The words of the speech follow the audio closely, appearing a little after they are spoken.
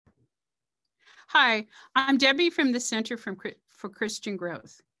Hi, I'm Debbie from the Center for Christian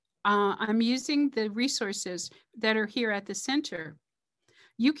Growth. I'm using the resources that are here at the center.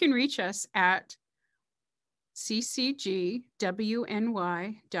 You can reach us at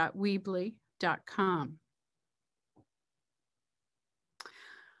ccgwny.weebly.com.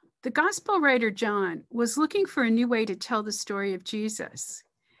 The gospel writer John was looking for a new way to tell the story of Jesus.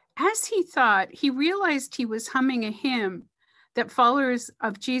 As he thought, he realized he was humming a hymn that followers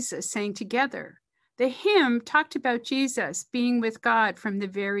of Jesus sang together. The hymn talked about Jesus being with God from the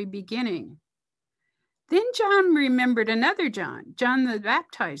very beginning. Then John remembered another John, John the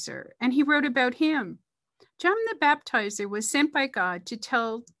Baptizer, and he wrote about him. John the Baptizer was sent by God to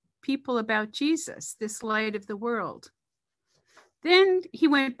tell people about Jesus, this light of the world. Then he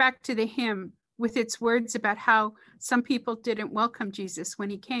went back to the hymn with its words about how some people didn't welcome Jesus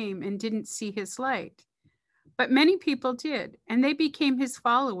when he came and didn't see his light. But many people did, and they became his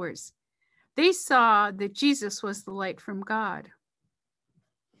followers. They saw that Jesus was the light from God.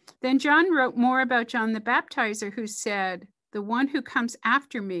 Then John wrote more about John the Baptizer, who said, "The one who comes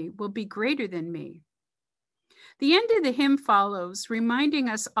after me will be greater than me." The end of the hymn follows, reminding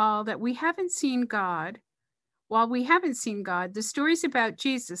us all that we haven't seen God. While we haven't seen God, the stories about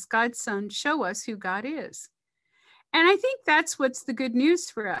Jesus, God's Son, show us who God is. And I think that's what's the good news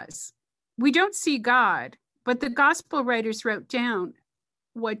for us. We don't see God, but the gospel writers wrote down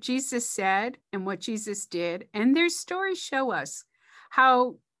what Jesus said and what Jesus did, and their stories show us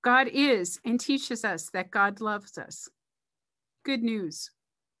how God is and teaches us that God loves us. Good news.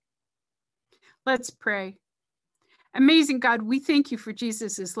 Let's pray. Amazing God, we thank you for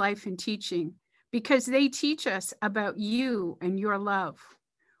Jesus's life and teaching because they teach us about you and your love.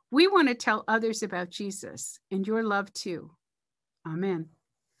 We want to tell others about Jesus and your love too. Amen.